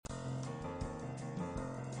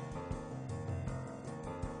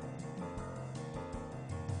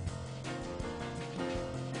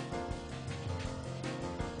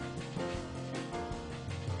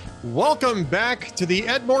Welcome back to the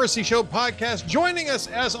Ed Morrissey Show podcast. Joining us,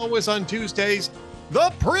 as always, on Tuesdays,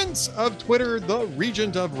 the Prince of Twitter, the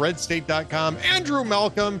Regent of RedState.com, Andrew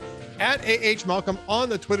Malcolm, at AH Malcolm on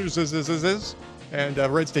the Twitters, and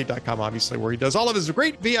RedState.com, obviously, where he does all of his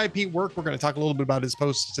great VIP work. We're going to talk a little bit about his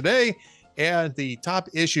posts today and the top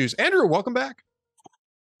issues. Andrew, welcome back.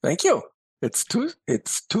 Thank you. It's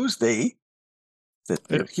Tuesday that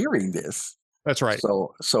they're hearing this. That's right.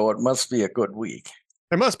 So it must be a good week.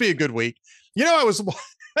 It must be a good week. You know,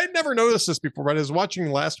 I'd never noticed this before, but I was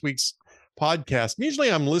watching last week's podcast.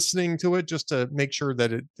 Usually I'm listening to it just to make sure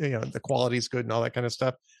that the quality is good and all that kind of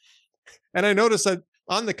stuff. And I noticed that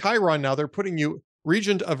on the Chiron now, they're putting you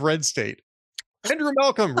Regent of Red State. Andrew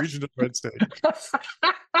Malcolm, Regent of Red State.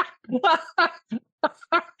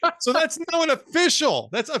 So that's now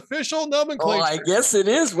that's official nomenclature. Oh, I guess it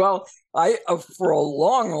is. Well, for a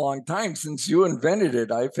long, long time since you invented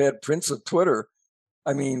it, I've had Prince of Twitter.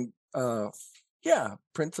 I mean,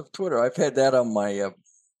 Prince of Twitter. I've had that on my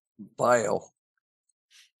bio.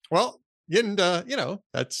 Well, and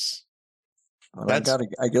that's.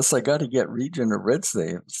 I guess I got to get Regent of Red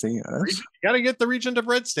State. See, you got to get the Regent of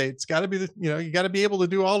Red State. It's got to be you got to be able to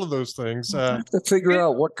do all of those things. I have to figure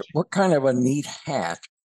out what kind of a neat hat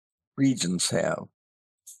regents have.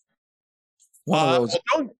 Well,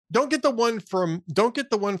 don't get the one from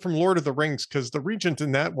Lord of the Rings, because the regent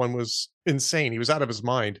in that one was insane. He was out of his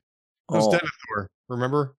mind. It was Denethor,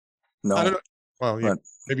 remember? No, I don't know. Well,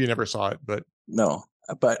 maybe you never saw it, but no.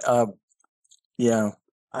 But I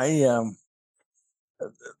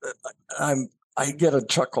get a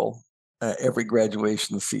chuckle every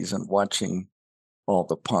graduation season watching all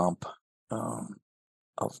the pomp of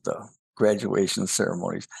the graduation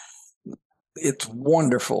ceremonies. It's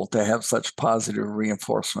wonderful to have such positive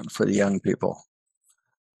reinforcement for the young people,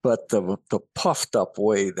 but the puffed up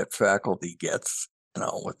way that faculty gets,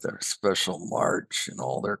 with their special march and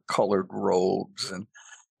all their colored robes and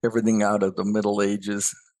everything out of the Middle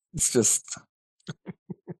Ages, it's just,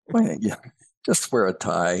 just wear a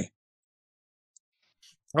tie.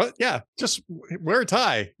 Well, yeah, just wear a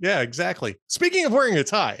tie. Yeah, exactly. Speaking of wearing a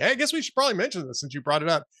tie, I guess we should probably mention this since you brought it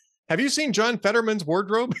up. Have you seen John Fetterman's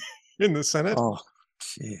wardrobe in the Senate? Oh,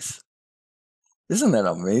 jeez. Isn't that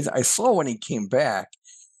amazing? I saw when he came back,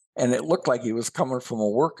 and it looked like he was coming from a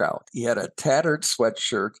workout. He had a tattered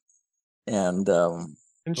sweatshirt and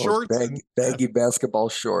shorts, baggy basketball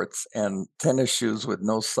shorts, and tennis shoes with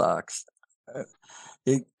no socks.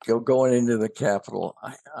 Going into the Capitol.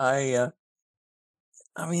 I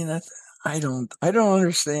don't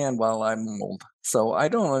understand. While I'm old, so I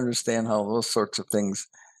don't understand how those sorts of things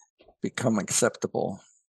become acceptable.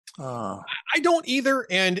 I don't either.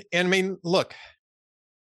 And I mean, look,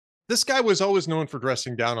 this guy was always known for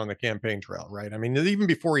dressing down on the campaign trail, right? I mean, even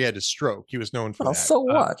before he had his stroke, he was known for that. So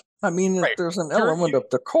what? I mean, right. There's an element of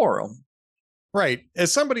decorum. Right.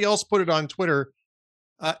 As somebody else put it on Twitter,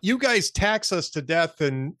 you guys tax us to death.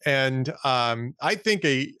 And I think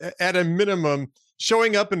at a minimum,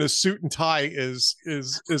 showing up in a suit and tie is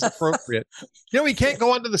appropriate. He can't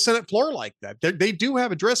go onto the Senate floor like that. They do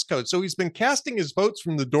have a dress code. So he's been casting his votes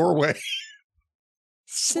from the doorway.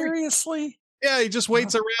 Seriously? Yeah, he just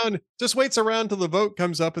waits around till the vote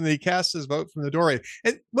comes up, and then he casts his vote from the doorway.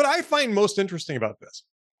 And what I find most interesting about this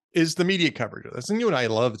is the media coverage of this. And you and I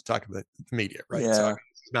love to talk about the media, right? Yeah. So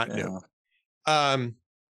it's not new.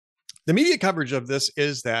 The media coverage of this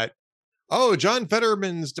is that, John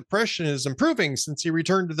Fetterman's depression is improving since he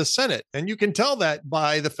returned to the Senate. And you can tell that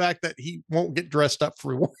by the fact that he won't get dressed up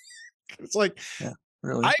for work. It's like,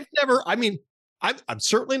 really? I'm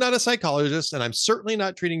certainly not a psychologist, and I'm certainly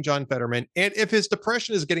not treating John Fetterman. And if his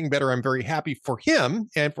depression is getting better, I'm very happy for him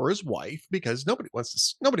and for his wife, because nobody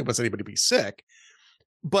wants anybody to be sick.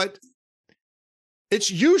 But it's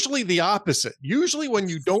usually the opposite. Usually when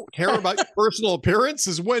you don't care about your personal appearance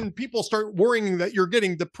is when people start worrying that you're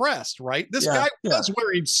getting depressed, right? This guy was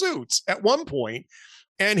wearing suits at one point,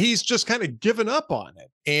 and he's just kind of given up on it.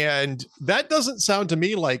 And that doesn't sound to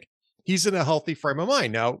me like he's in a healthy frame of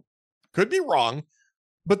mind. Now, could be wrong,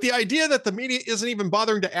 but the idea that the media isn't even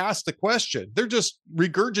bothering to ask the question, they're just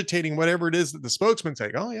regurgitating whatever it is that the spokesman's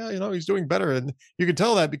saying. Oh yeah, he's doing better. And you can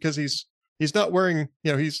tell that because he's not wearing,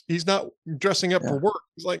 he's not dressing up for work.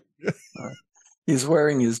 He's like, he's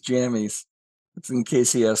wearing his jammies. It's in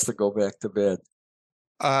case he has to go back to bed.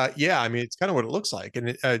 I mean, it's kind of what it looks like. And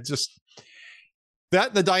it just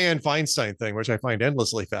that, the Dianne Feinstein thing, which I find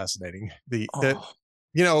endlessly fascinating. The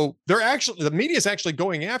media is actually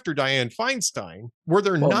going after Dianne Feinstein where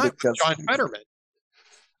they're not John Fetterman.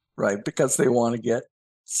 Right. Because they want to get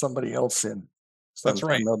somebody else in. That's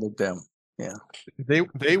right. Another Dem. Yeah.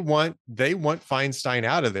 They want Feinstein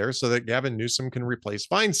out of there so that Gavin Newsom can replace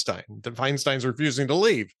Feinstein. The Feinstein's refusing to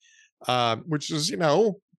leave, which is,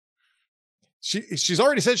 she's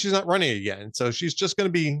already said she's not running again, so she's just going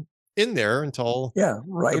to be in there until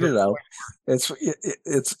write it out. It's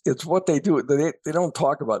what they do. They don't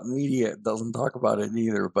talk about media. It doesn't talk about it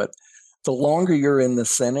either. But the longer you're in the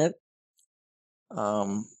Senate,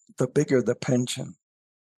 the bigger the pension.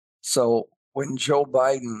 So when Joe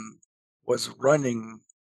Biden was running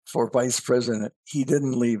for vice president, he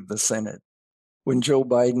didn't leave the Senate. When Joe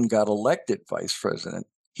Biden got elected vice president,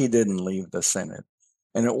 he didn't leave the Senate.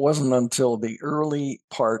 And it wasn't until the early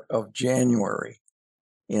part of January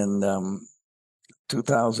in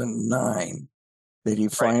 2009 that he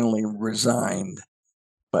finally resigned.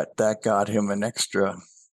 But that got him an extra,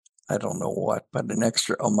 I don't know what, but an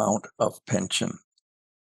extra amount of pension.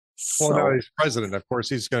 Well, now he's president. Of course,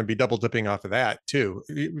 he's going to be double dipping off of that too.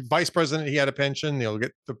 Vice president, he had a pension. He'll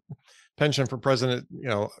get the pension for president,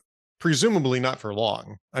 presumably not for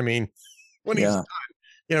long. I mean, when he's done,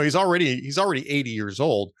 he's already 80 years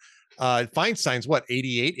old. Feinstein's what,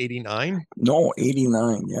 88, 89? No,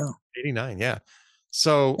 89. Yeah. 89. Yeah.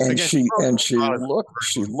 So and again, she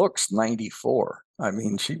looks 94. I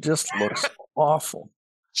mean, she just looks awful.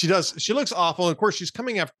 She does. She looks awful. And of course, she's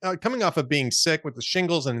coming off of being sick with the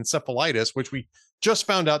shingles and encephalitis, which we just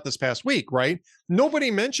found out this past week, right? Nobody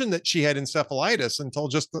mentioned that she had encephalitis until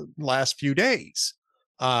just the last few days.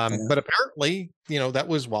 But apparently, that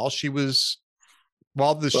was while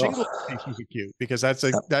the shingles was acute, because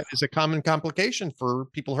that is a common complication for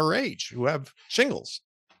people her age who have shingles.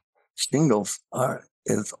 Shingles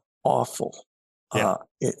is awful. Yeah.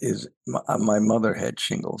 It is. My mother had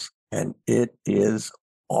shingles, and it is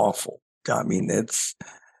awful. I mean,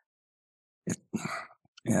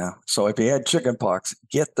 yeah. So if you had chicken pox,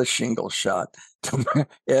 get the shingle shot.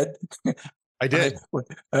 Ed, I did.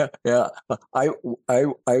 Yeah, I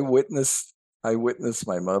witnessed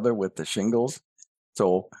my mother with the shingles,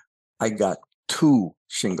 so I got 2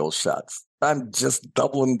 shingle shots. I'm just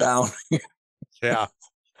doubling down. Yeah.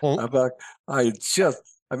 Well, they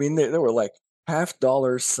were like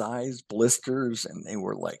 $50 size blisters, and they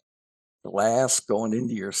were like glass going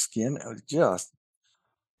into your skin. It was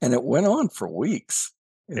and it went on for weeks.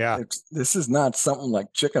 This is not something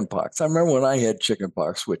like chickenpox. I remember when I had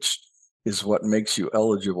chickenpox, which is what makes you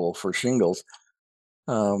eligible for shingles.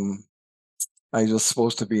 I was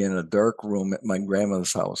supposed to be in a dark room at my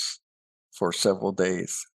grandmother's house for several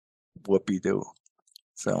days. Whoopie-doo.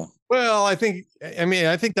 So, well, I think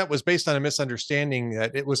that was based on a misunderstanding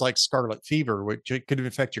that it was like scarlet fever, which could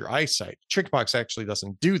affect your eyesight. Chickenpox actually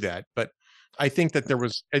doesn't do that, but I think that there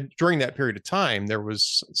was, during that period of time, there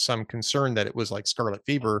was some concern that it was like scarlet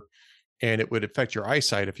fever and it would affect your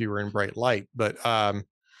eyesight if you were in bright light. But and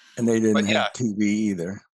they didn't have TV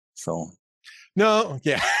either. So no,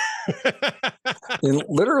 yeah. And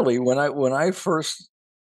literally, when I first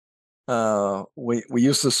we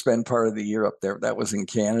used to spend part of the year up there. That was in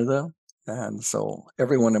Canada, and so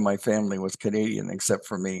everyone in my family was Canadian except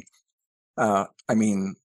for me. My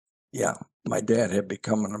dad had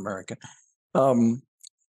become an American.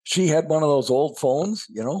 She had one of those old phones,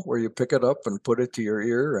 where you pick it up and put it to your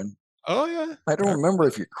ear, and oh yeah, I don't remember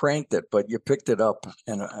if you cranked it, but you picked it up,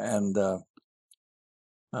 and the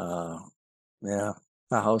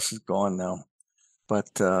house is gone now,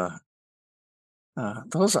 but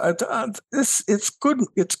those it's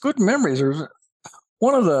good memories. There's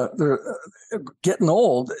one of the getting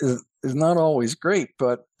old is not always great,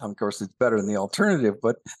 but of course it's better than the alternative.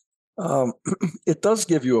 But it does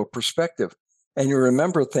give you a perspective, and you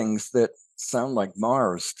remember things that sound like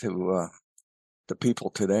Mars to people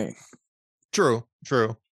today. True,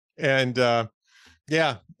 and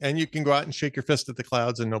and you can go out and shake your fist at the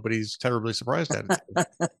clouds, and nobody's terribly surprised at it.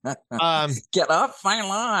 Get off my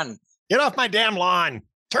lawn! Get off my damn lawn!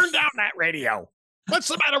 Turn down that radio! What's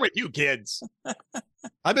the matter with you kids?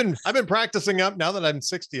 I've been practicing up. Now that I'm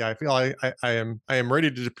 60, I feel I am ready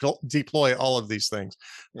to deploy all of these things.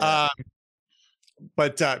 Yeah.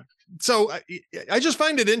 So I just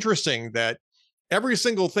find it interesting that every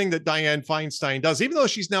single thing that Dianne Feinstein does, even though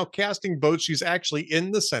she's now casting votes, she's actually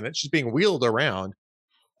in the Senate. She's being wheeled around.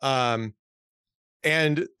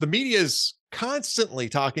 And the media is constantly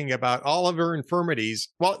talking about all of her infirmities,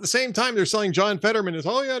 while at the same time they're selling John Fetterman as,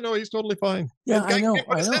 oh yeah, no, he's totally fine. Yeah, I know.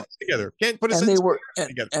 Together. Can't put a sentence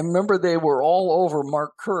together. And remember, they were all over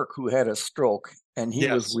Mark Kirk, who had a stroke, and he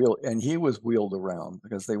was wheeled around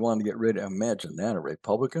because they wanted to get rid of. Imagine that, a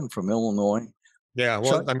Republican from Illinois. Yeah,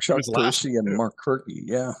 well, Chuck Percy and Mark Kirky.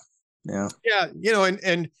 Yeah.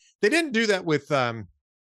 And they didn't do that with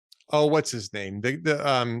what's his name?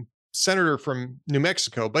 senator from New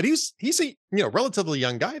Mexico, but he's a relatively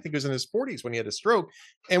young guy. I think he was in his 40s when he had a stroke,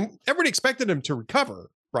 and everybody expected him to recover,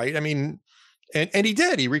 right? I mean, and he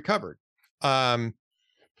did. He recovered.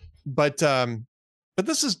 But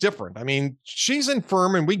this is different. I mean, she's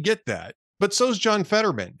infirm, and we get that. But so's John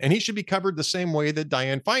Fetterman, and he should be covered the same way that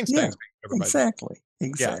Dianne Feinstein. Exactly.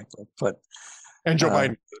 Yeah. But Joe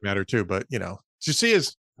Biden doesn't matter too. But did you see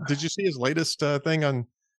his latest thing on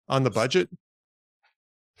the budget?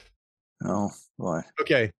 No, why?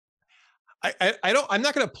 Okay, I'm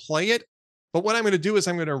not going to play it, but what I'm going to do is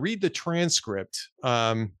I'm going to read the transcript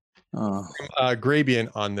from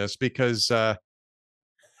Grabian on this, because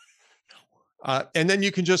and then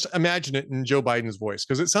you can just imagine it in Joe Biden's voice,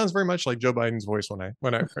 because it sounds very much like Joe Biden's voice when I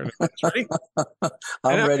ready.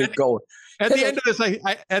 I'm ready to go. At the end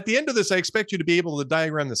of this, I expect you to be able to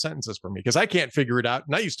diagram the sentences for me, because I can't figure it out,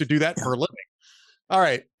 and I used to do that for a living. All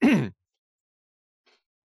right.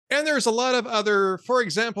 And there's a lot of other, for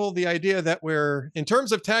example, the idea that in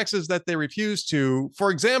terms of taxes that they refuse to,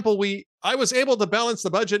 for example, I was able to balance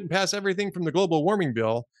the budget and pass everything from the global warming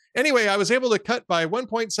bill. Anyway, I was able to cut by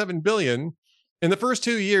 1.7 billion in the first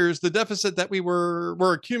 2 years, the deficit that we were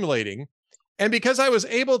accumulating. And because I was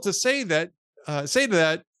able to say that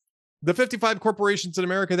the 55 corporations in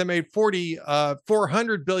America that made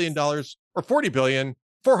 $400 billion, or $40 billion,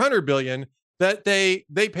 $400 billion, that they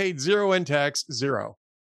paid zero in tax, zero.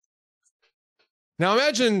 Now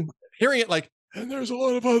imagine hearing it like, and there's a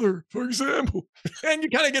lot of other, for example, and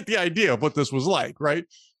you kind of get the idea of what this was like, right?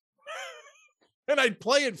 And I'd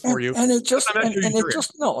play it for you. And it just,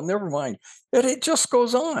 no, never mind. It just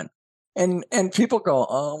goes on. And people go,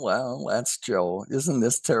 oh, well, that's Joe. Isn't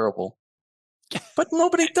this terrible? But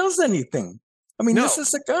nobody does anything. I mean, This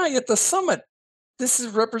is a guy at the summit. This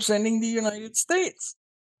is representing the United States.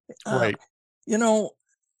 Right.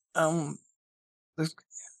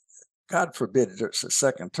 God forbid there's a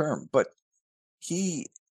second term, but he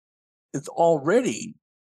is already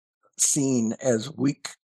seen as weak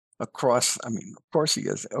across, of course he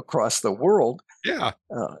is, across the world. Yeah.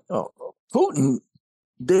 Putin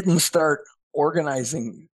didn't start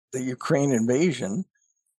organizing the Ukraine invasion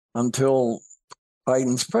until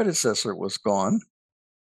Biden's predecessor was gone.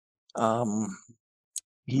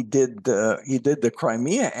 He did the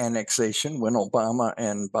Crimea annexation when Obama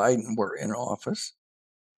and Biden were in office.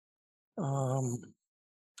 And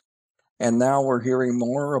now we're hearing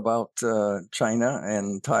more about China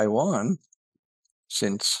and Taiwan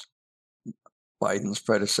since Biden's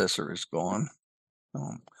predecessor is gone.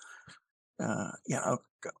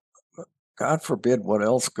 God forbid what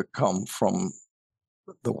else could come from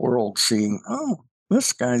the world seeing, oh,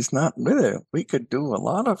 this guy's not with it. We could do a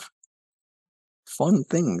lot of fun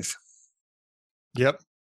things. Yep.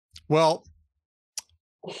 Well,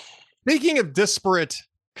 speaking of disparate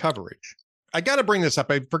coverage, I got to bring this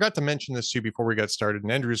up. I forgot to mention this to you before we got started,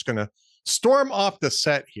 and Andrew's going to storm off the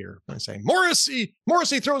set here and say, Morrissey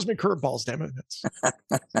throws me curveballs, damn it.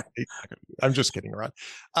 I'm just kidding around.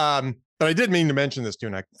 But I did mean to mention this too,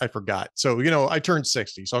 and I forgot. So, I turned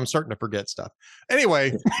 60, so I'm starting to forget stuff.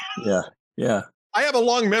 Anyway. Yeah. I have a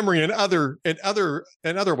long memory in other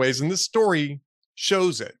ways, and this story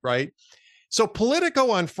shows it, right? So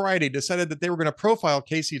Politico on Friday decided that they were going to profile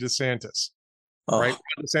Casey DeSantis. Right?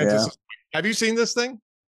 DeSantis. Yeah. Have you seen this thing?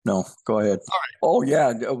 No, go ahead. All right. Oh,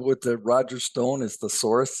 yeah. With the Roger Stone as the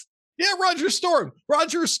source. Yeah, Roger Stone,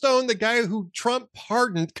 the guy who Trump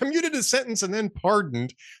pardoned, commuted his sentence and then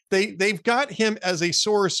pardoned. They've got him as a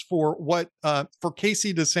source for for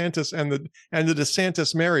Casey DeSantis and the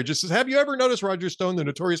DeSantis marriage. It says, have you ever noticed Roger Stone, the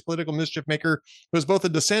notorious political mischief maker, who was both a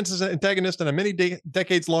DeSantis antagonist and a many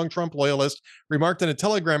decades-long Trump loyalist, remarked in a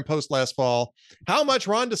Telegram post last fall how much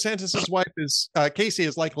Ron DeSantis' wife Casey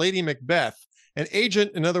is like Lady Macbeth, an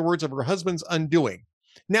agent, in other words, of her husband's undoing.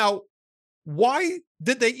 Now, why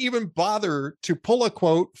did they even bother to pull a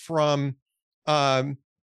quote from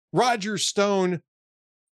Roger Stone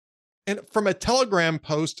and from a Telegram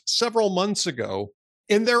post several months ago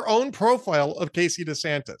in their own profile of Casey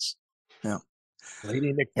DeSantis? Yeah.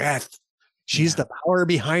 Lady Macbeth. She's the power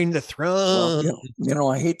behind the throne. Well,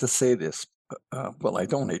 I hate to say this. Well, I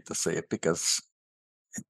don't hate to say it because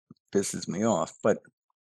it pisses me off, but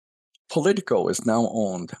Politico is now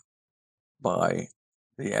owned by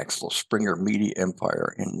the Axel Springer media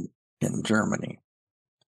empire in Germany.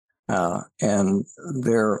 And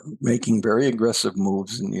they're making very aggressive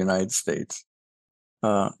moves in the United States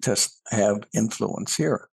to have influence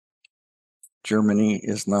here. Germany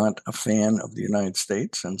is not a fan of the United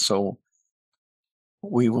States, and so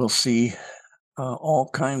we will see all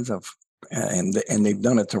kinds of and they've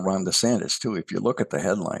done it to Ron DeSantis too. If you look at the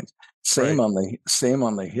headlines, same on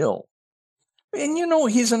the Hill,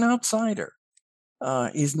 and he's an outsider.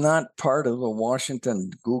 He's not part of the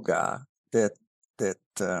Washington Guga that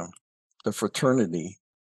the fraternity.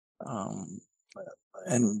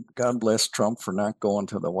 And God bless Trump for not going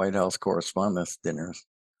to the White House correspondents' dinners.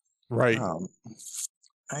 Right.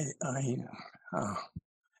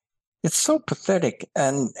 It's so pathetic,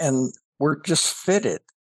 and we're just fitted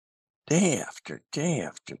day after day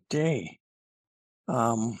after day.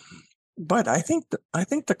 But I think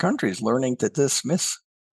the country is learning to dismiss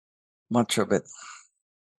much of it.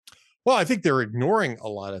 Well, I think they're ignoring a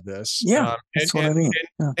lot of this. Yeah, that's what I mean.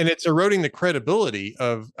 And it's eroding the credibility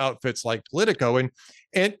of outfits like Politico. And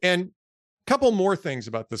a couple more things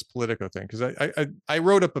about this Politico thing, because I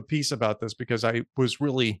wrote up a piece about this because I was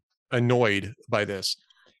really annoyed by this.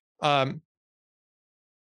 I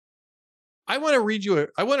want to read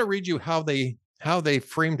you how they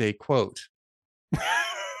framed a quote.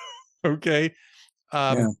 Okay.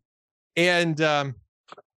 And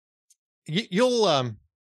you'll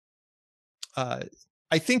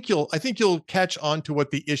I think you'll catch on to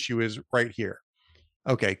what the issue is right here.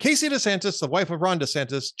 Okay. Casey DeSantis, the wife of Ron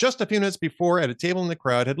DeSantis, just a few minutes before at a table in the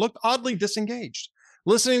crowd, had looked oddly disengaged.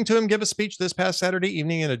 Listening to him give a speech this past Saturday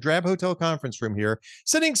evening in a drab hotel conference room here,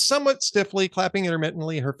 sitting somewhat stiffly, clapping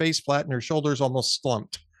intermittently, her face flat and her shoulders almost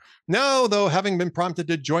slumped. Now, though, having been prompted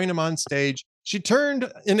to join him on stage, she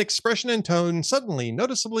turned in expression and tone suddenly and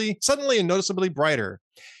noticeably brighter.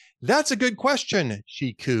 That's a good question,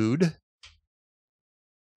 she cooed.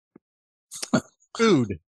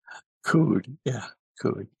 Cooed. Yeah,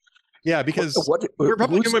 cooed. Yeah, because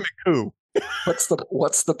Republican women coo. What's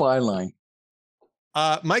the byline?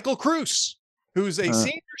 Michael Kruse, who's a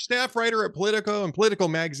senior staff writer at Politico and Politico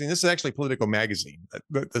magazine. This is actually Politico magazine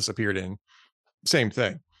that this appeared in. Same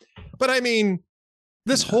thing. But I mean,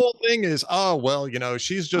 this whole thing is, oh, well,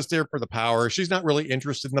 she's just there for the power. She's not really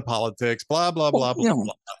interested in the politics, blah, blah, blah, blah,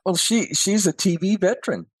 blah. Well, she's a TV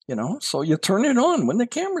veteran, so you turn it on when the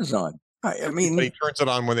camera's on. I mean, everybody turns it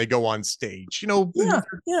on when they go on stage, Yeah,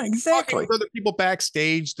 exactly. Other people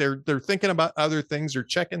backstage, they're thinking about other things, they're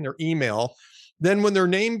checking their email. Then when their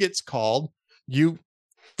name gets called,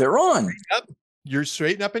 they're on. You're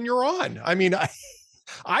straighten up and you're on. I mean,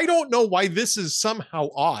 I don't know why this is somehow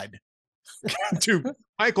odd to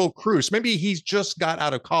Michael Kruse. Maybe he's just got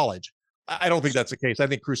out of college. I don't think that's the case. I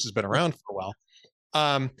think Kruse has been around for a while.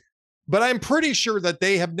 But I'm pretty sure that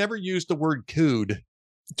they have never used the word cooed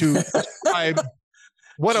to describe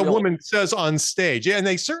what Jill. A woman says on stage. Yeah, and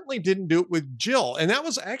they certainly didn't do it with Jill. And that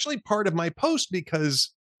was actually part of my post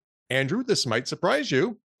because, Andrew, this might surprise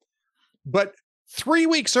you, but 3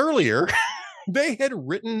 weeks earlier, they had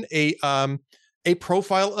written a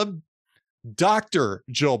profile of Dr.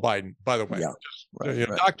 Jill Biden, by the way. Yeah, right.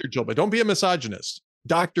 Dr. Jill Biden. Don't be a misogynist.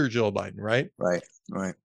 Dr. Jill Biden, right?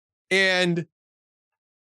 Right. And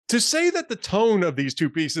to say that the tone of these two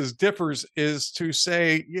pieces differs is to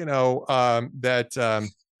say, that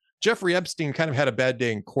Jeffrey Epstein kind of had a bad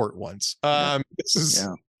day in court once. I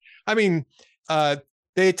mean,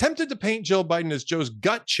 they attempted to paint Jill Biden as Joe's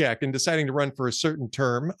gut check in deciding to run for a certain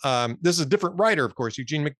term. This is a different writer, of course.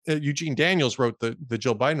 Eugene Daniels wrote the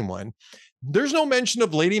Jill Biden one. There's no mention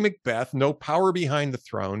of Lady Macbeth, no power behind the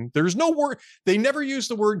throne. There's no word. They never use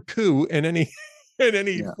the word coup in any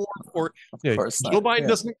form. Or Jill Biden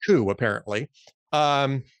doesn't coup, apparently.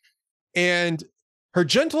 And her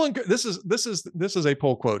gentle this is a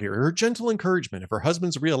poll quote here. Her gentle encouragement of her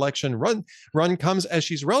husband's re-election run comes as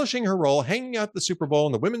she's relishing her role, hanging out the Super Bowl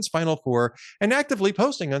and the women's Final Four, and actively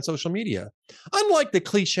posting on social media. Unlike the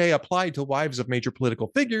cliche applied to wives of major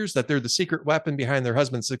political figures that they're the secret weapon behind their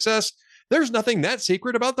husband's success, there's nothing that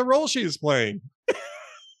secret about the role she is playing.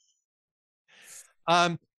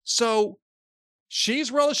 So she's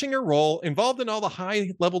relishing her role, involved in all the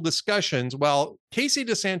high-level discussions, while Casey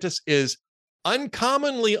DeSantis is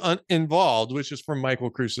uncommonly involved, which is from Michael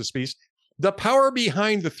Kruse's piece, the power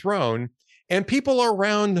behind the throne, and people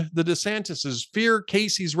around the DeSantises fear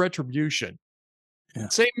Casey's retribution. Yeah.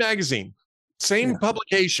 Same magazine, same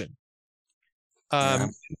publication.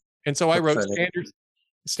 And so I wrote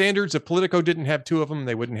standards. If Politico didn't have two of them,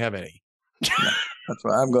 they wouldn't have any. That's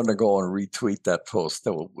why I'm going to go and retweet that post.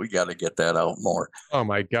 We got to get that out more. Oh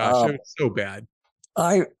my gosh, it's so bad.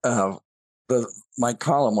 My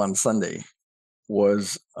column on Sunday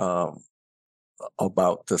was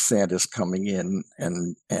about DeSantis coming in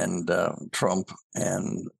and Trump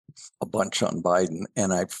and a bunch on Biden,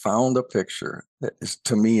 and I found a picture that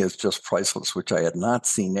to me is just priceless, which I had not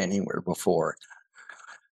seen anywhere before.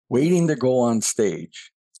 Waiting to go on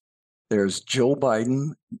stage, there's Joe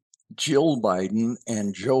Biden, Jill Biden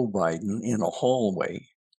and Joe Biden in a hallway,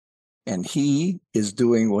 and he is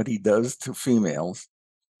doing what he does to females.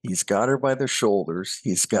 He's got her by the shoulders.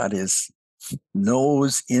 He's got his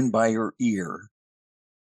nose in by her ear.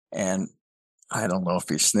 And I don't know if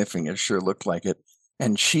he's sniffing. It sure looked like it.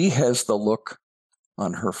 And she has the look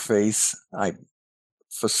on her face. I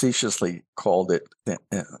facetiously called it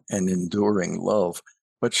an enduring love.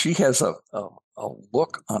 But she has a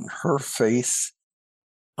look on her face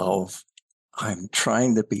of, I'm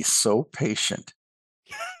trying to be so patient.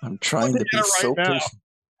 I'm trying to be so patient.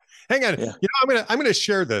 Hang on. Yeah. I'm gonna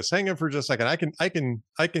share this. Hang on for just a second. I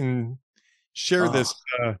can share this.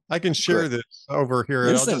 I can share this over here.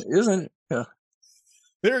 Isn't it? Yeah.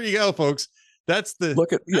 There you go, folks. That's the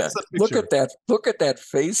look at that. Look at that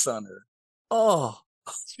face on her. Oh,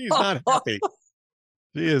 she's not happy.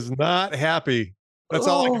 She is not happy. That's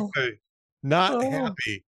all I can say. Not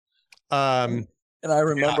happy. And I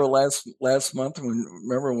remember last month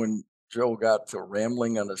when Joe got to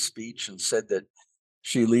rambling on a speech and said that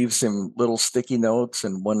she leaves him little sticky notes,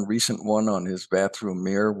 and one recent one on his bathroom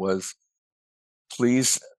mirror was,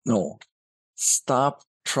 stop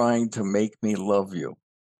trying to make me love you.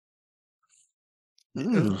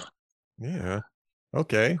 Yeah.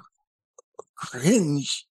 Okay.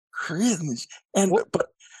 Cringe. And but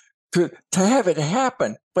to have it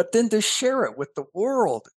happen, but then to share it with the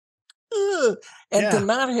world. And to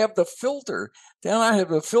not have the filter, to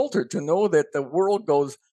know that the world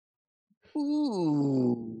goes,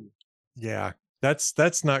 ooh. Yeah,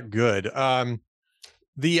 that's not good. Stop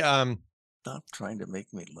trying to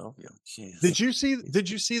make me love you. Jeez. Did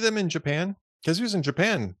you see them in Japan? Because he was in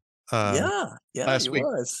Japan last week.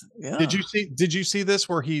 Yeah. Did you see this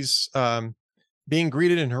where he's being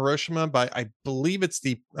greeted in Hiroshima by, I believe it's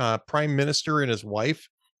the prime minister and his wife,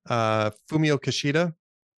 Fumio Kishida?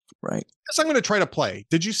 Right. Yes, I'm going to try to play.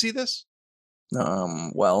 Did you see this?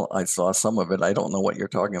 Well, I saw some of it. I don't know what you're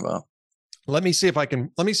talking about. Let me see if I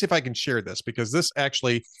can share this, because this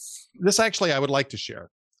actually I would like to share.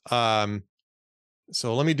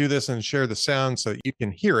 So let me do this and share the sound so that you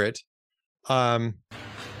can hear it. I'm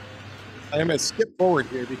going to skip forward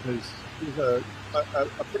here because there's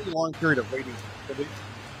a pretty long period of waiting. So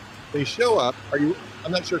they show up. I'm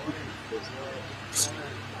not sure if you can see this.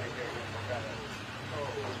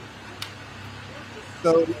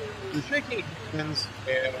 So they're shaking hands,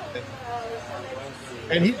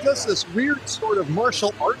 and he does this weird sort of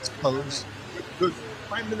martial arts pose with the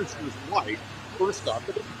prime minister's wife. First off,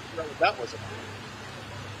 I didn't figure out what that was about.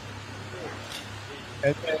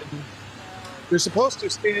 And then they're supposed to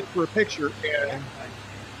stand for a picture, and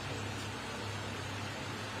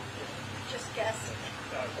just guess.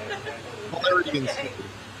 Hilarity ensues.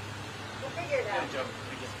 We'll figure it out.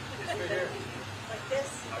 Like this.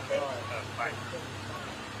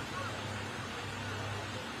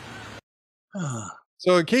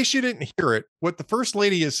 So in case you didn't hear it, what the first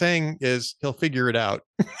lady is saying is he'll figure it out.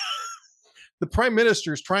 The prime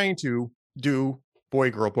minister is trying to do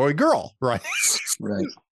boy, girl, right? Right.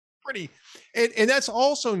 Pretty. And that's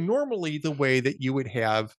also normally the way that you would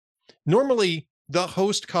have. Normally, the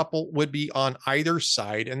host couple would be on either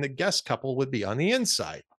side and the guest couple would be on the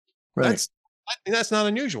inside. Right. That's not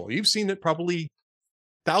unusual. You've seen it probably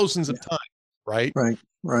thousands of times, right?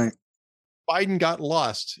 Right. Biden got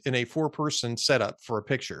lost in a 4-person setup for a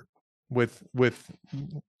picture with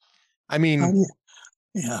I mean,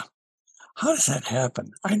 yeah. How does that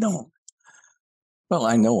happen? I know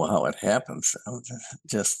how it happens.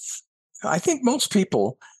 I think most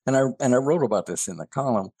people, and I wrote about this in the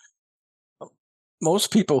column,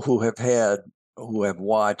 most people who have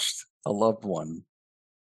watched a loved one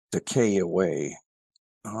decay away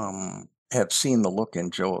have seen the look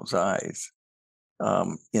in Joe's eyes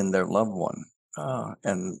in their loved one,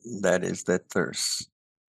 and that is that there's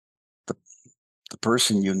the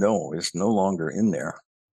person is no longer in there.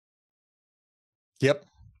 Yep.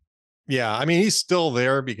 Yeah. I mean, he's still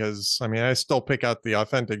there because I still pick out the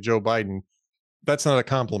authentic Joe Biden. That's not a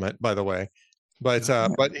compliment, by the way, but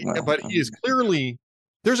he is clearly,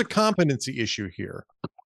 there's a competency issue here.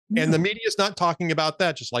 And the media is not talking about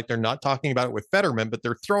that, just like they're not talking about it with Fetterman, but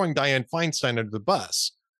they're throwing Dianne Feinstein under the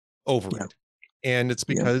bus over it. And it's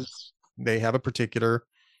because they have a particular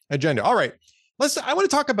agenda. All right. I want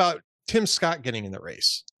to talk about Tim Scott getting in the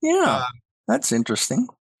race. Yeah. That's interesting.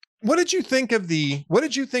 What did you think of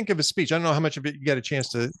his speech? I don't know how much of it you got a chance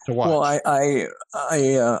to watch. Well, I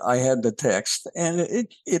had the text, and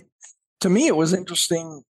it to me it was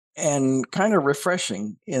interesting and kind of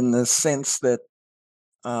refreshing in the sense that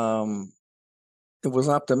it was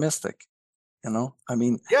optimistic. I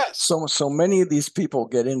mean, Yes. so many of these people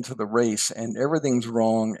get into the race and everything's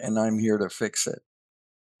wrong, and I'm here to fix it.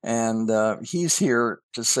 And he's here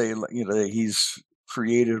to say, that he's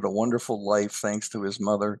created a wonderful life thanks to his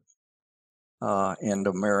mother and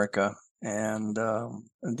America. And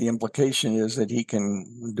the implication is that he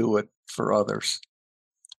can do it for others.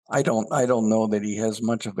 I don't know that he has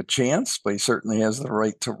much of a chance, but he certainly has the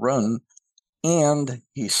right to run, and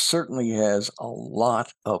he certainly has a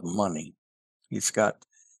lot of money. He's got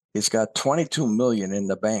 22 million in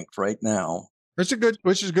the bank right now. Which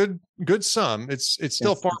is a good sum. It's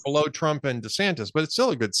still far below Trump and DeSantis, but it's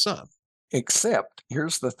still a good sum. Except,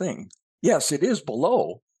 here's the thing. Yes, it is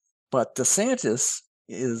below, but DeSantis's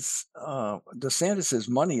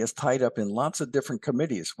money is tied up in lots of different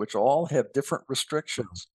committees, which all have different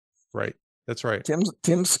restrictions. Right. That's right.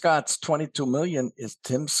 Tim Scott's 22 million is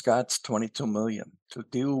Tim Scott's 22 million to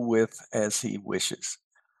deal with as he wishes.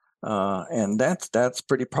 And that's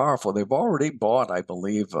pretty powerful. They've already bought, I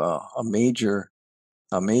believe, a major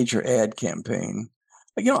ad campaign.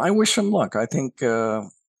 I wish him luck. I think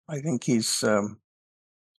he's a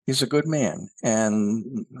good man,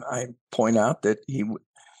 and I point out that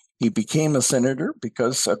he became a senator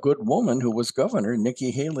because a good woman who was governor,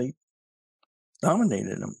 Nikki Haley,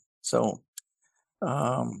 nominated him. So,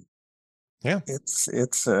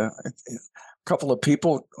 it's a couple of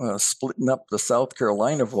people splitting up the South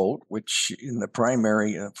Carolina vote, which in the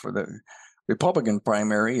primary for the Republican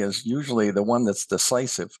primary is usually the one that's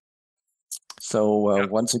decisive. So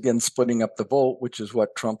once again, splitting up the vote, which is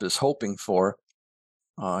what Trump is hoping for.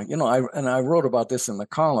 I wrote about this in the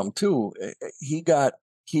column too. He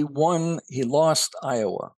lost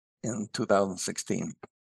Iowa in 2016,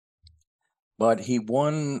 but he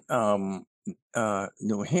won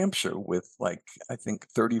New Hampshire with I think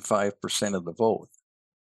 35% of the vote.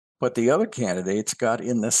 But the other candidates got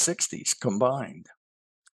in the 60s combined.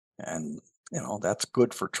 And, that's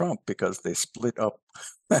good for Trump because they split up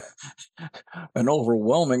an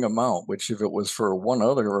overwhelming amount, which if it was for one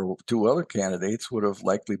other or two other candidates would have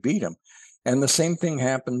likely beat him. And the same thing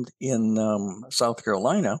happened in South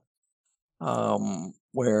Carolina,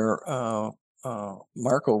 where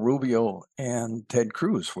Marco Rubio and Ted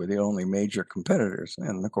Cruz were the only major competitors.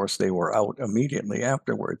 And of course, they were out immediately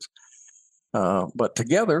afterwards. But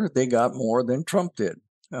together, they got more than Trump did,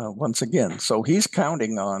 once again. So he's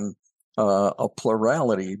counting on a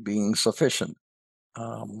plurality being sufficient.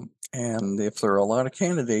 And if there are a lot of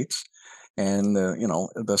candidates, and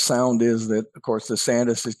the sound is that, of course,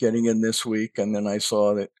 DeSantis is getting in this week, and then I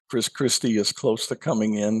saw that Chris Christie is close to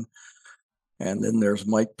coming in, and then there's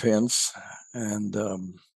Mike Pence and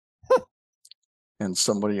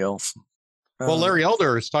somebody else. Well, Larry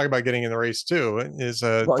Elder is talking about getting in the race too. Is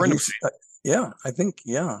a friend of yeah, I think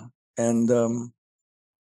and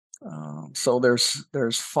so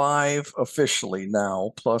there's 5 officially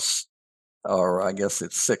now, plus, or I guess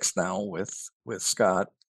it's 6 now with Scott.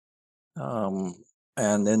 And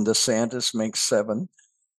then DeSantis makes 7.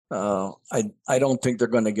 I don't think they're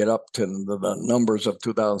going to get up to the numbers of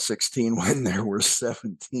 2016 when there were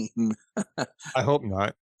 17. I hope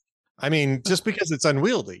not. I mean, just because it's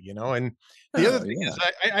unwieldy, and the other thing is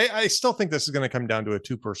I still think this is going to come down to a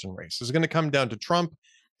 2-person race. It's going to come down to Trump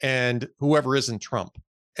and whoever isn't Trump.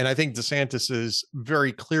 And I think DeSantis is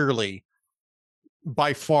very clearly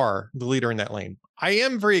by far the leader in that lane. I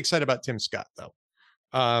am very excited about Tim Scott, though.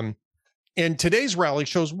 And today's rally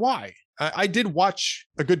shows why. I did watch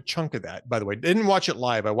a good chunk of that, by the way. Didn't watch it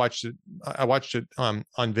live. I watched it on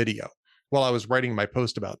video while I was writing my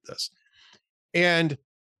post about this. And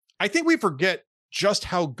I think we forget just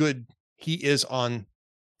how good he is on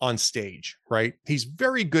stage, right? He's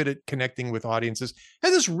very good at connecting with audiences.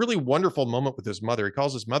 Had this really wonderful moment with his mother. He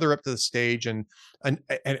calls his mother up to the stage, and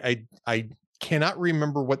I cannot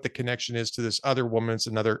remember what the connection is to this other woman. It's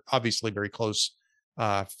another obviously very close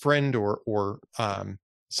friend or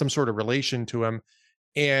some sort of relation to him,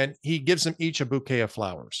 and he gives them each a bouquet of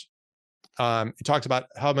flowers. He talks about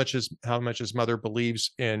how much his mother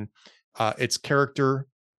believes in its character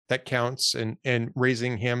that counts, and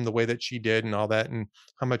raising him the way that she did and all that, and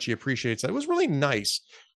how much he appreciates that. It was really nice.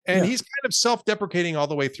 And he's kind of self-deprecating all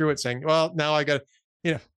the way through it, saying, well, now I got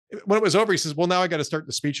to, when it was over, he says, well, now I got to start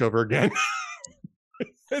the speech over again.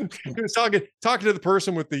 And he was talking to the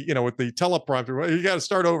person with the teleprompter. Well, you got to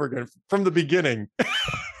start over again from the beginning.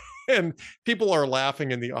 And people are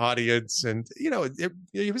laughing in the audience, and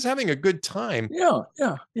he was having a good time. Yeah.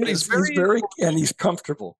 He's he's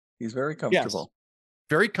comfortable. He's very comfortable. Yes,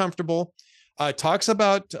 very comfortable. Talks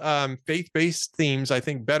about faith-based themes. I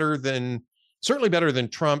think certainly better than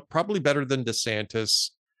Trump. Probably better than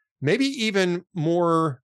DeSantis. Maybe even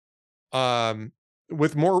more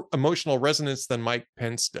with more emotional resonance than Mike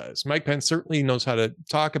Pence does. Mike Pence certainly knows how to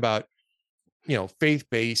talk about,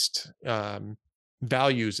 faith-based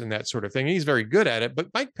values and that sort of thing. He's very good at it, but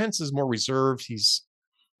Mike Pence is more reserved. He's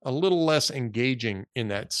a little less engaging in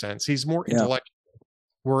that sense. He's more intellectual.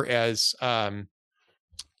 Whereas Tim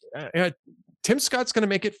Scott's going to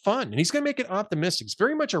make it fun, and he's going to make it optimistic. It's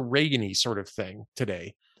very much a Reagan-y sort of thing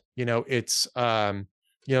today. It's the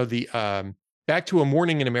back to a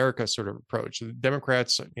morning in America sort of approach. The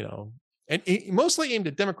Democrats, and mostly aimed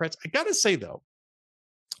at Democrats. I got to say though,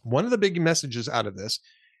 one of the big messages out of this,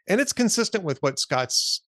 and it's consistent with what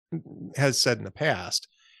Scott's has said in the past,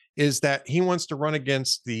 is that he wants to run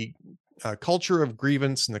against the culture of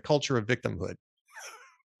grievance and the culture of victimhood.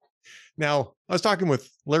 Now, I was talking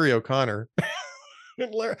with Larry O'Connor.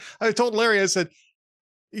 I told Larry, I said,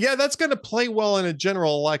 yeah, that's going to play well in a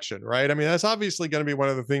general election, right? I mean, that's obviously going to be one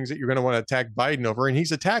of the things that you're going to want to attack Biden over. And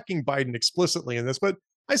he's attacking Biden explicitly in this. But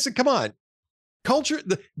I said, come on.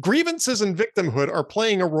 The grievances and victimhood are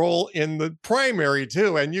playing a role in the primary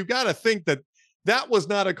too. And you've got to think that was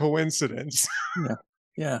not a coincidence.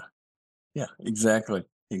 Yeah, exactly.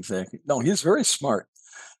 No, he's very smart.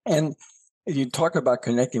 And you talk about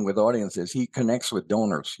connecting with audiences. He connects with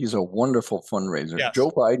donors. He's a wonderful fundraiser. Yes. Joe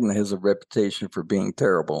Biden has a reputation for being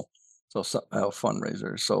terrible. So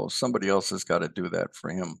fundraiser. So somebody else has got to do that for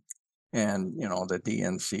him. And, the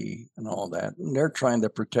DNC and all that. And they're trying to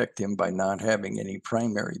protect him by not having any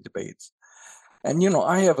primary debates. And,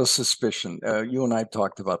 I have a suspicion. You and I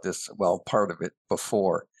talked about this, part of it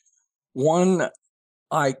before. One,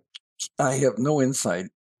 I have no inside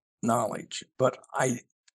knowledge, but I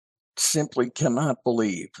simply cannot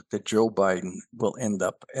believe that Joe Biden will end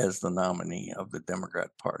up as the nominee of the Democrat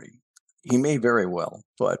Party. He may very well,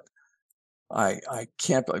 but I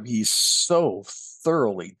can't believe he's so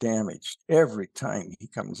thoroughly damaged. Every time he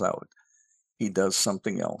comes out, he does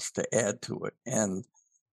something else to add to it. And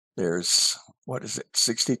there's,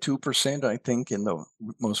 62%, I think, in the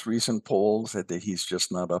most recent polls that he's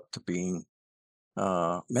just not up to being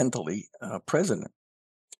mentally president.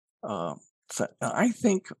 So I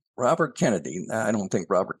think Robert Kennedy, I don't think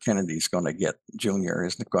Robert Kennedy's going to get, Jr.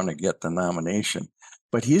 isn't going to get the nomination,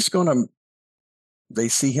 but they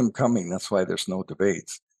see him coming. That's why there's no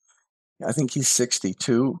debates. I think he's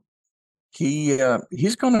 62.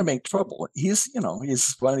 He's going to make trouble. He's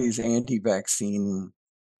one of these anti-vaccine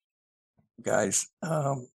guys.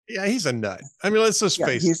 Yeah, he's a nut. I mean, let's just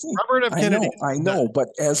face it. Robert F. Kennedy. I know, but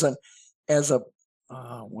as a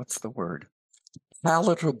what's the word?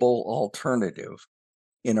 Palatable alternative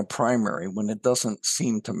in a primary when it doesn't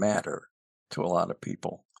seem to matter to a lot of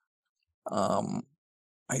people.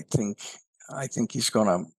 I think he's going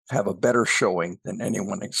to have a better showing than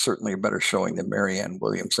anyone, certainly a better showing than Marianne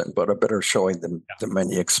Williamson, but a better showing than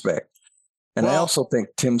many expect. And I also think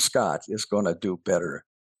Tim Scott is going to do better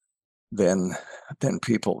than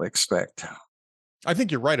people expect. I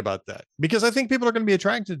think you're right about that, because I think people are going to be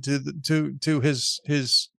attracted to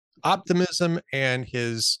his optimism and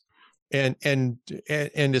his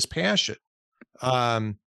his passion.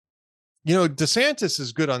 DeSantis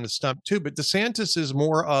is good on the stump too, but DeSantis is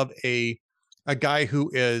more of a guy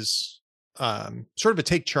who is sort of a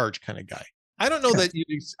take charge kind of guy. I don't know that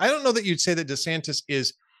you'd say that DeSantis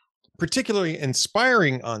is particularly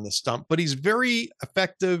inspiring on the stump, but he's very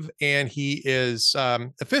effective and he is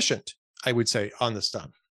efficient, I would say, on the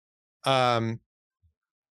stump.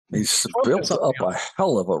 He's built up a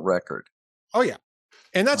hell of a record. Oh yeah.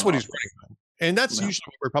 And that's what he's running on. And that's usually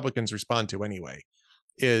what Republicans respond to anyway,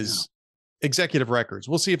 is executive records.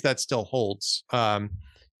 We'll see if that still holds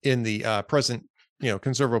in the present,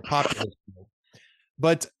 conservative populism.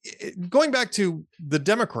 But going back to the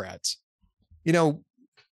Democrats,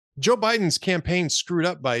 Joe Biden's campaign screwed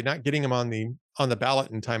up by not getting him on the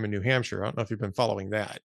ballot in time in New Hampshire. I don't know if you've been following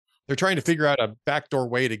that. They're trying to figure out a backdoor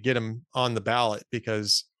way to get him on the ballot,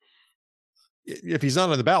 because if he's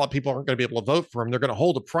not on the ballot, people aren't going to be able to vote for him. They're going to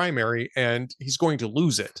hold a primary and he's going to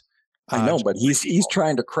lose it. I know, but he's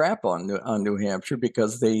trying to crap on New Hampshire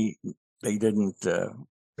because they didn't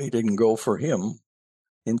go for him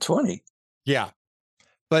in 20. Yeah.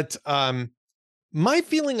 But my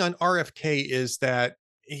feeling on RFK is that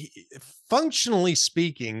functionally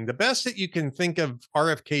speaking, the best that you can think of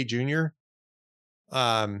RFK Jr.,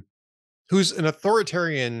 who's an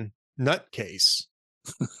authoritarian nutcase.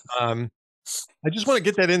 I just want to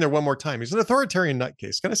get that in there one more time. He's an authoritarian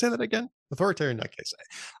nutcase. Can I say that again? Authoritarian nutcase.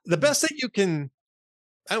 The best that you can,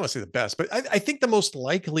 I don't want to say the best, but I think the most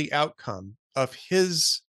likely outcome of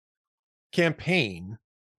his campaign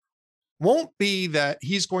won't be that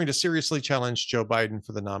he's going to seriously challenge Joe Biden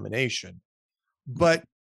for the nomination, but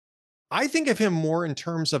I think of him more in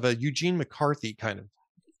terms of a Eugene McCarthy kind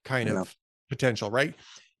of potential, right?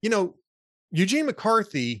 Eugene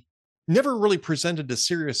McCarthy never really presented a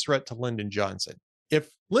serious threat to Lyndon Johnson. If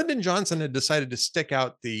Lyndon Johnson had decided to stick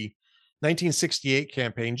out the 1968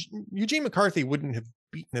 campaign, Eugene McCarthy wouldn't have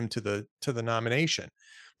beaten him to the nomination.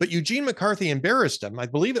 But Eugene McCarthy embarrassed him. I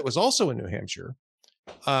believe it was also in New Hampshire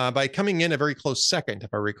by coming in a very close second,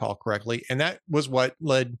 if I recall correctly. And that was what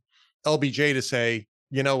led LBJ to say,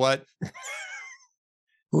 you know what?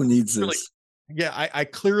 Who needs this? Yeah, I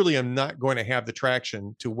clearly am not going to have the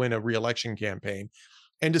traction to win a re-election campaign,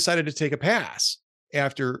 and decided to take a pass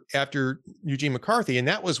after Eugene McCarthy. And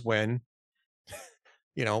that was when,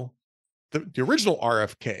 the original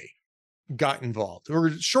RFK got involved, or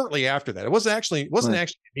shortly after that. It wasn't actually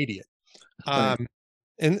immediate. Right.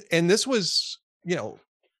 And this was,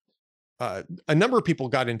 a number of people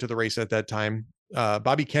got into the race at that time,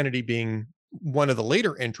 Bobby Kennedy being one of the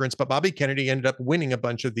later entrants, but Bobby Kennedy ended up winning a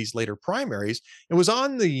bunch of these later primaries. It was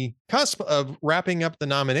on the cusp of wrapping up the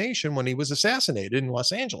nomination when he was assassinated in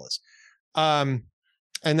Los Angeles. And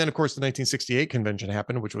then, of course, the 1968 convention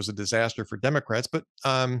happened, which was a disaster for Democrats. But,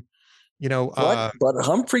 but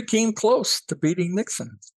Humphrey came close to beating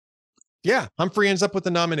Nixon. Yeah, Humphrey ends up with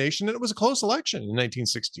the nomination, and it was a close election in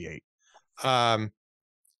 1968.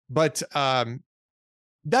 But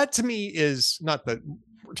that to me is not that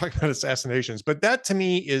we're talking about assassinations, but that to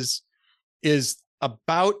me is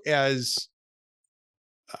about as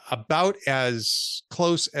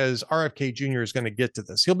close as RFK Jr. is going to get to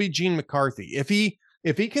this. He'll be Gene McCarthy if he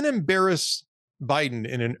can embarrass Biden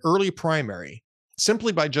in an early primary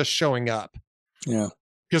simply by just showing up. Yeah.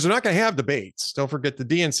 Because they're not going to have debates. Don't forget the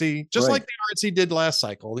DNC, just like the RNC did last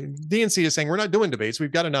cycle. The DNC is saying we're not doing debates.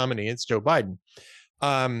 We've got a nominee. It's Joe Biden.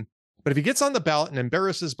 But if he gets on the ballot and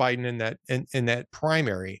embarrasses Biden in that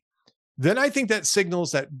primary, then I think that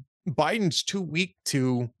signals that Biden's too weak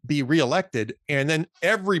to be reelected, and then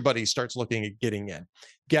everybody starts looking at getting in.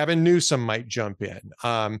 Gavin Newsom might jump in.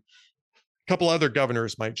 A couple other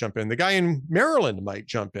governors might jump in. The guy in Maryland might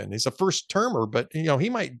jump in. He's a first termer, but he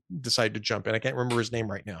might decide to jump in. I can't remember his name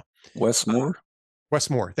right now. Wes Moore.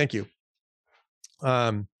 Thank you.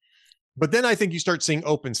 But then I think you start seeing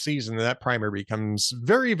open season, and that primary becomes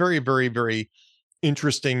very, very, very, very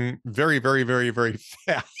interesting, very, very, very, very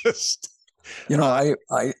fast. I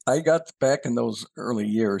got back in those early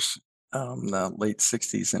years, the late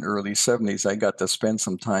 60s and early 70s, I got to spend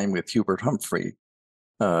some time with Hubert Humphrey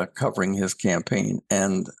covering his campaign.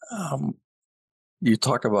 And you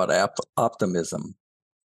talk about optimism.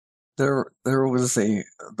 There was the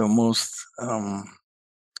most...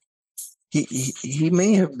 He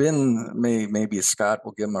may have been, maybe Scott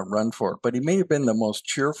will give him a run for it, but he may have been the most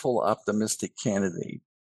cheerful, optimistic candidate.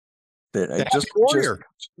 He was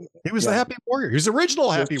the happy warrior. He was the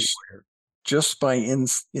original happy warrior. Just by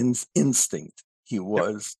instinct, he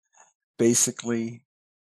was basically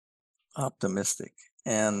optimistic.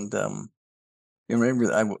 And you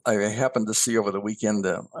remember, I happened to see over the weekend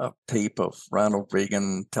a tape of Ronald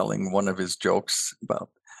Reagan telling one of his jokes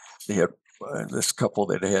about they had this couple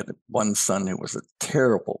that had one son who was a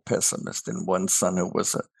terrible pessimist and one son who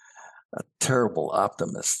was a terrible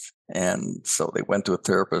optimist. And so they went to a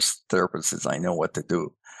therapist. Therapist says, I know what to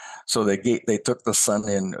do. So they took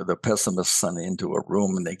the pessimist son into a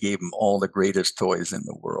room, and they gave him all the greatest toys in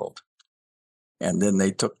the world. And then they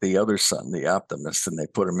took the other son, the optimist, and they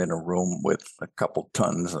put him in a room with a couple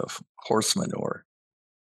tons of horse manure.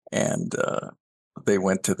 And they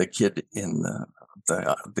went to the kid in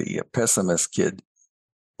the pessimist kid,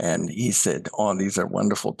 and he said, oh, these are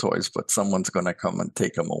wonderful toys, but someone's going to come and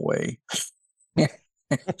take them away.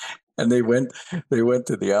 And they went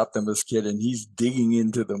to the optimist kid, and he's digging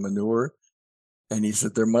into the manure, and he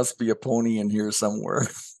said, there must be a pony in here somewhere.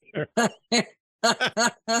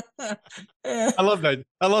 I love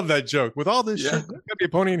that joke. With all this shit, there's gotta be a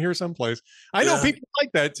pony in here someplace. I know people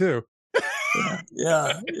like that too.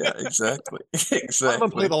 Yeah, exactly. I'm gonna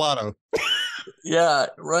play the lotto. Yeah,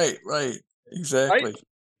 right, exactly. Right?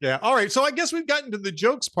 Yeah. All right. So I guess we've gotten to the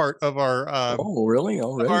jokes part of our really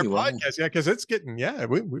already our podcast. Yeah, because it's getting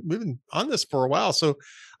we've been on this for a while. So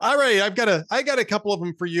all right, I got a couple of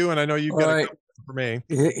them for you, and I know you've got a couple for me.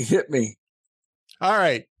 Hit me. All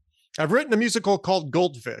right. I've written a musical called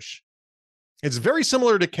Goldfish. It's very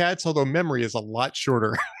similar to Cats, although memory is a lot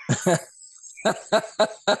shorter.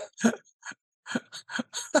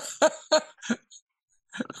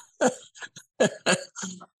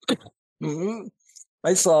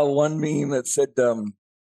 I saw one meme that said,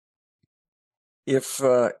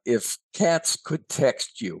 if cats could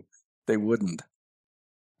text you, they wouldn't.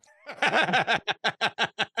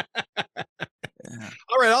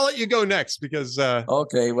 All right, I'll let you go next because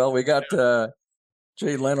Okay, well, we got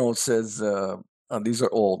Jay Leno says these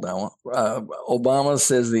are old now. Obama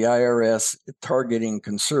says the IRS targeting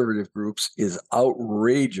conservative groups is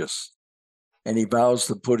outrageous, and he vows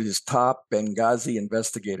to put his top Benghazi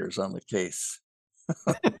investigators on the case.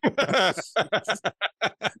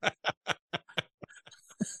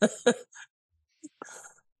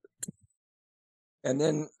 And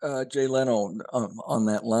then Jay Leno on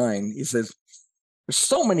that line, he says, there's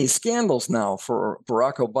so many scandals now for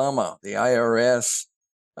Barack Obama, the IRS,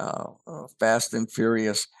 Fast and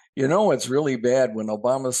Furious. You know, it's really bad when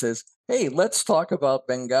Obama says, hey, let's talk about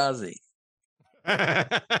Benghazi.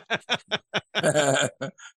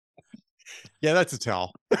 Yeah, that's a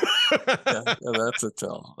tell. That's a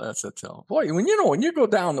tell. That's a tell. Boy, when you go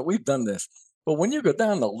down, we've done this, but when you go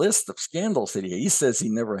down the list of scandals that he says he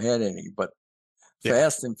never had any, but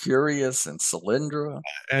Fast and Furious and Solyndra,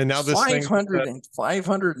 and now this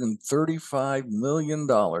 $535 million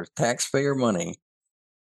taxpayer money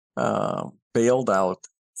bailed out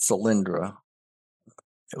Solyndra,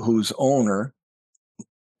 whose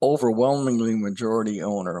overwhelmingly majority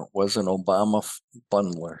owner, was an Obama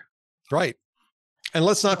bundler. Right. And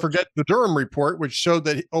let's not forget the Durham report, which showed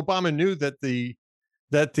that Obama knew that the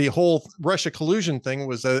whole Russia collusion thing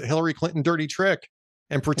was a Hillary Clinton dirty trick,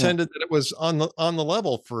 and pretended that it was on the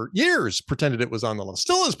level for years, pretended it was on the level,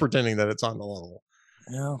 still is pretending that it's on the level.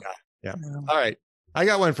 Yeah. All right. I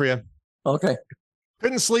got one for you. Okay.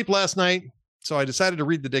 Couldn't sleep last night, so I decided to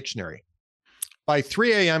read the dictionary. By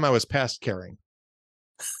 3 a.m., I was past caring.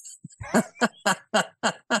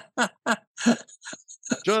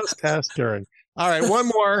 Just past caring. All right, one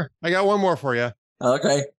more. I got one more for you.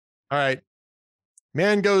 Okay. All right.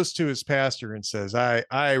 Man goes to his pastor and says,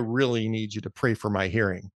 I really need you to pray for my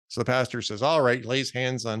hearing. So the pastor says, all right, lays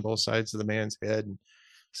hands on both sides of the man's head and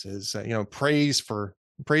says, praise for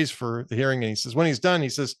the hearing. And he says, when he's done, he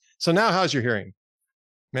says, so now how's your hearing?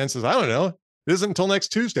 Man says, I don't know. It isn't until next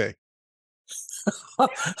Tuesday. I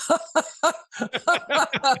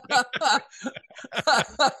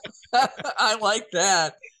like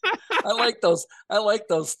that. I like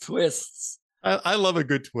those twists. I love a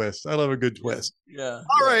good twist. I love a good twist. Yeah.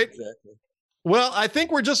 All right. Exactly. Well, I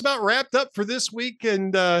think we're just about wrapped up for this week.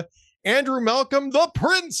 And Andrew Malcolm, the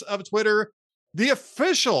Prince of Twitter, the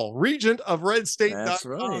official regent of RedState.com. That's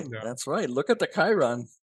right. That's right. Look at the Chiron.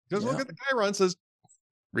 Just look at the Chiron. Says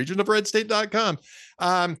regent of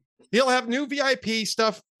RedState.com. He'll have new VIP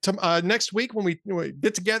stuff next week when we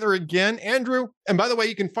get together again. Andrew, and by the way,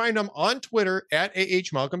 you can find him on Twitter at AH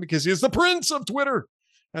Malcolm because he is the Prince of Twitter,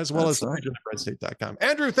 as well as regent of RedState.com.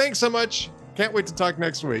 Andrew, thanks so much. Can't wait to talk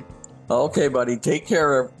next week. Okay, buddy. Take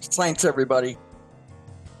care. Thanks, everybody.